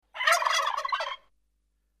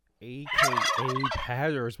aka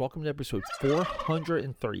Patters. Welcome to episode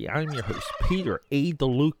 430. I'm your host, Peter A.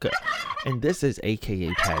 DeLuca, and this is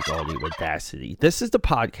aka Pat Audio Audacity. This is the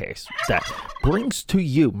podcast that brings to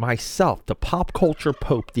you myself, the pop culture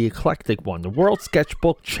pope, the eclectic one, the world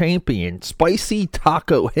sketchbook champion, Spicy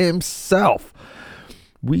Taco himself.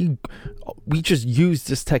 We just use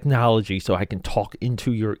this technology so I can talk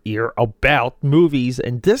into your ear about movies,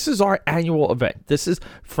 and this is our annual event. This is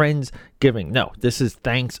Friendsgiving. No, this is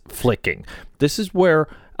Thanks Flicking. This is where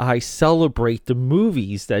I celebrate the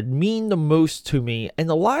movies that mean the most to me, and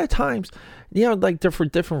a lot of times, like they're for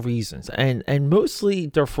different reasons, and mostly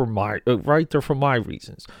they're for my they're for my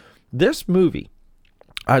reasons. This movie,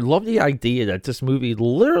 I love the idea that this movie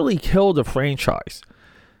literally killed a franchise,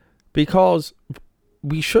 because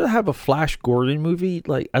we should have a Flash Gordon movie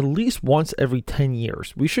like at least once every 10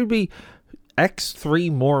 years. We should be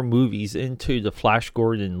X3 more movies into the Flash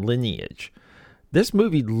Gordon lineage. This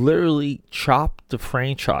movie literally chopped the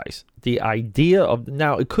franchise. The idea of,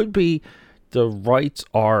 now it could be the rights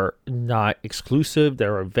are not exclusive.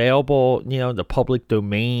 They're available, the public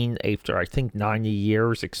domain after I think 90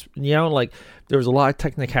 years. Like there's a lot of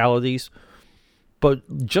technicalities.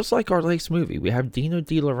 But just like our latest movie, we have Dino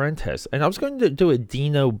De Laurentiis. And I was going to do a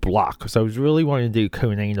Dino block because I was really wanting to do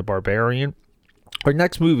Conan the Barbarian. Our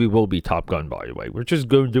next movie will be Top Gun, by the way. We're just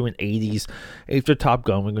going to do an 80s. After Top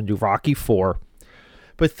Gun, we're going to do Rocky 4.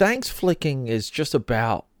 But Thanks Flicking is just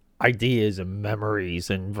about ideas and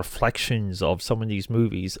memories and reflections of some of these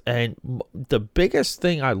movies. And the biggest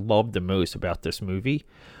thing I loved the most about this movie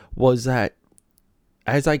was that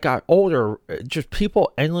as I got older, just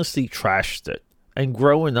people endlessly trashed it. And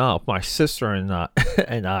growing up, my sister and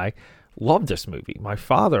I loved this movie. My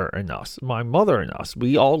father and us, my mother and us,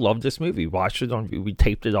 we all loved this movie. We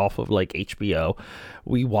taped it off of like HBO.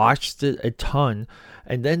 We watched it a ton.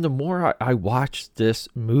 And then the more I watched this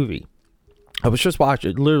movie, I was just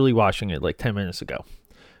literally watching it like 10 minutes ago.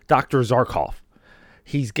 Dr. Zarkov,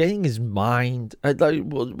 he's getting his mind.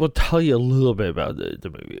 We'll tell you a little bit about the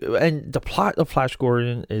movie. And the plot of Flash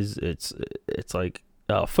Gordon is it's like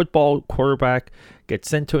a football quarterback gets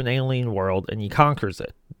sent to an alien world and he conquers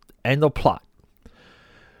it. End of plot.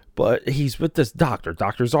 But he's with this Dr.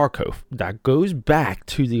 Zarkov, that goes back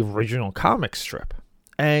to the original comic strip.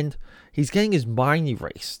 And he's getting his mind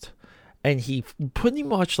erased. And he pretty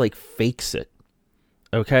much like fakes it.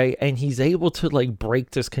 Okay? And he's able to like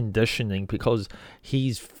break this conditioning because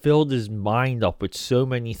he's filled his mind up with so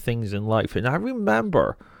many things in life. And I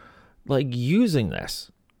remember like using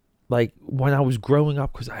this like when I was growing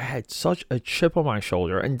up, because I had such a chip on my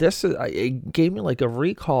shoulder, and it gave me like a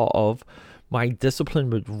recall of my discipline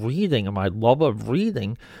with reading, and my love of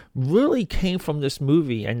reading really came from this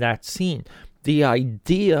movie and that scene. The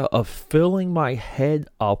idea of filling my head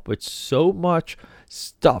up with so much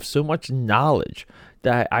stuff, so much knowledge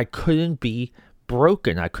that I couldn't be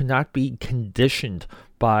broken. I could not be conditioned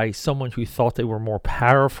by someone who thought they were more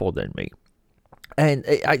powerful than me. And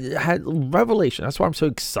I had revelation. That's why I'm so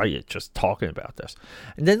excited just talking about this.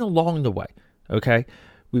 And then along the way, okay,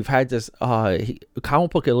 we've had this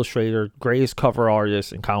comic book illustrator, greatest cover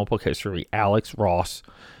artist in comic book history, Alex Ross.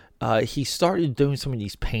 He started doing some of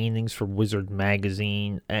these paintings for Wizard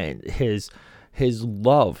Magazine, and his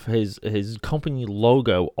love, his company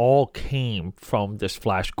logo all came from this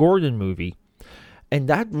Flash Gordon movie. And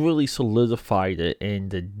that really solidified it in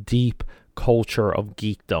the deep culture of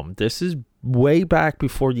geekdom. This is way back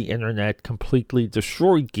before the internet completely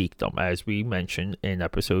destroyed geekdom, as we mentioned in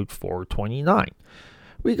episode 429.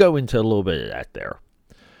 We go into a little bit of that there.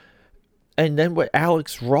 And then with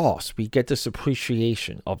Alex Ross, we get this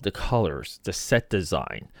appreciation of the colors, the set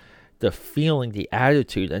design, the feeling, the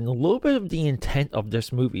attitude, and a little bit of the intent of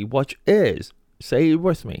this movie, which is, say it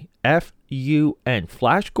with me, F-U-N.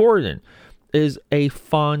 Flash Gordon is a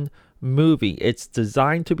fun movie. It's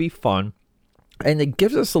designed to be fun. And it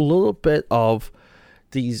gives us a little bit of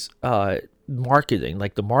these marketing,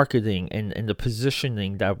 like the marketing and the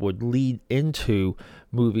positioning that would lead into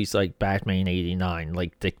movies like Batman 89,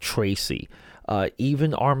 like Dick Tracy,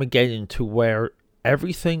 even Armageddon, to where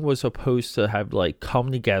everything was supposed to have like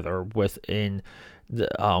come together within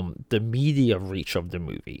the media reach of the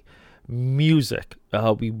movie. Music,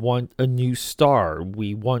 we want a new star,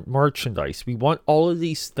 we want merchandise, we want all of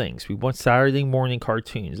these things, we want Saturday morning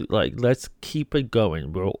cartoons. Like, let's keep it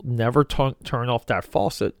going. We'll never turn off that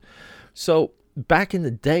faucet. So back in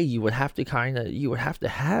the day, you would have to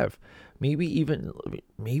have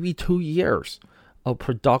maybe 2 years of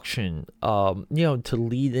production, to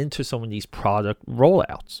lead into some of these product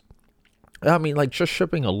rollouts. I mean, like, just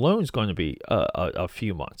shipping alone is going to be a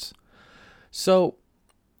few months. So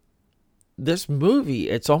this movie,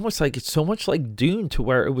 it's almost like it's so much like Dune, to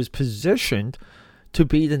where it was positioned to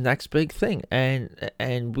be the next big thing.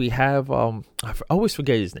 And we have I always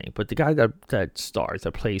forget his name, but the guy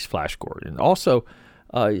that plays Flash Gordon. Also,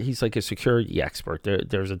 he's like a security expert.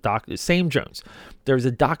 There's Sam Jones. There's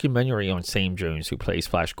a documentary on Sam Jones, who plays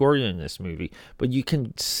Flash Gordon in this movie. But you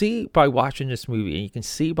can see by watching this movie, and you can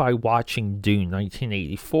see by watching Dune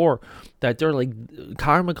 1984, that they're like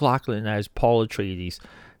Kyle MacLachlan as Paul Atreides,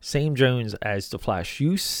 Sam Jones as the Flash.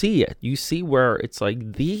 You see it. You see where it's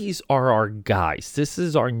like, these are our guys. This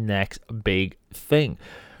is our next big thing.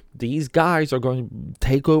 These guys are going to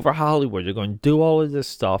take over Hollywood. They're going to do all of this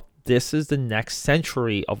stuff. This is the next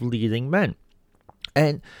century of leading men.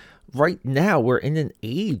 And right now, we're in an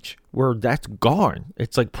age where that's gone.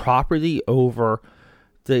 It's like property over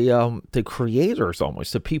the creators,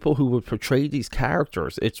 almost, the people who would portray these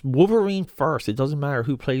characters. It's Wolverine first. It doesn't matter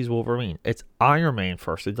who plays Wolverine. It's Iron Man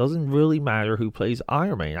first. It doesn't really matter who plays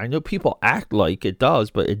Iron Man. I know people act like it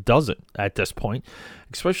does, but it doesn't at this point,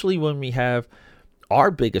 especially when we have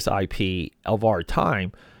our biggest IP of our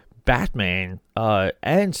time, Batman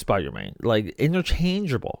and Spider-Man, like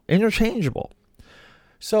interchangeable.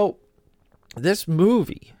 So this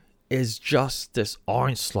movie is just this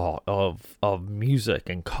onslaught of music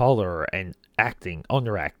and color and acting,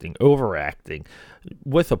 underacting, overacting,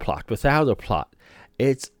 with a plot, without a plot.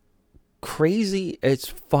 It's crazy. It's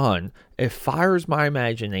fun. It fires my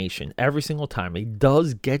imagination every single time. It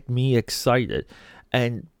does get me excited.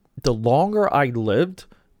 And the longer I lived,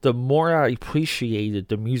 the more I appreciated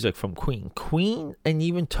the music from Queen, and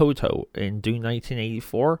even Toto in Dune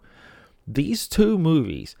 1984. These two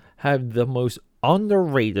movies have the most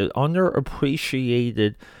underrated,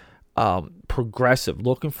 underappreciated, progressive,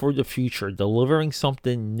 looking for the future, delivering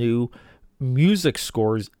something new music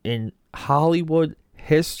scores in Hollywood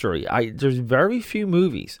history. There's very few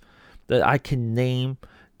movies that I can name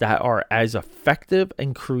that are as effective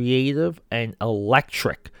and creative and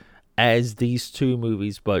electric as these two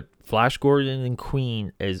movies. But Flash Gordon and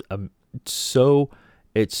Queen is so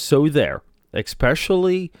there,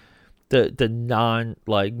 especially the non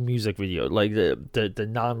like music video, like the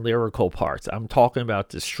non lyrical parts. I'm talking about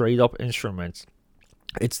the straight up instruments.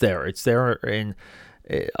 It's there in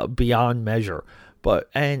beyond measure.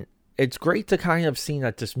 And it's great to kind of see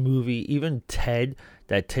that this movie, even Ted,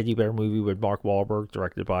 that teddy bear movie with Mark Wahlberg,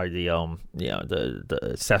 directed by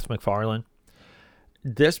the Seth MacFarlane.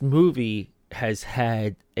 This movie has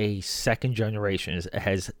had a second generation.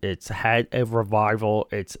 It's had a revival.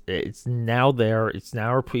 It's now there. It's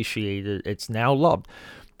now appreciated. It's now loved.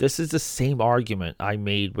 This is the same argument I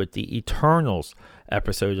made with the Eternals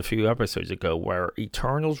episode a few episodes ago, where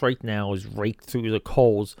Eternals right now is raked through the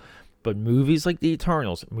coals. But movies like the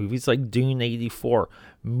Eternals, movies like Dune 84,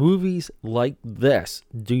 movies like this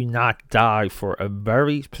do not die for a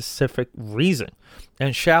very specific reason.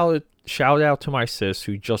 And shout out to my sis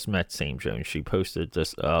who just met Sam Jones. She posted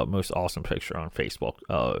this most awesome picture on Facebook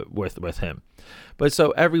with him. But so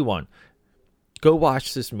everyone, go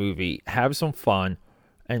watch this movie, have some fun,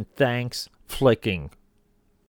 and thanks Flicking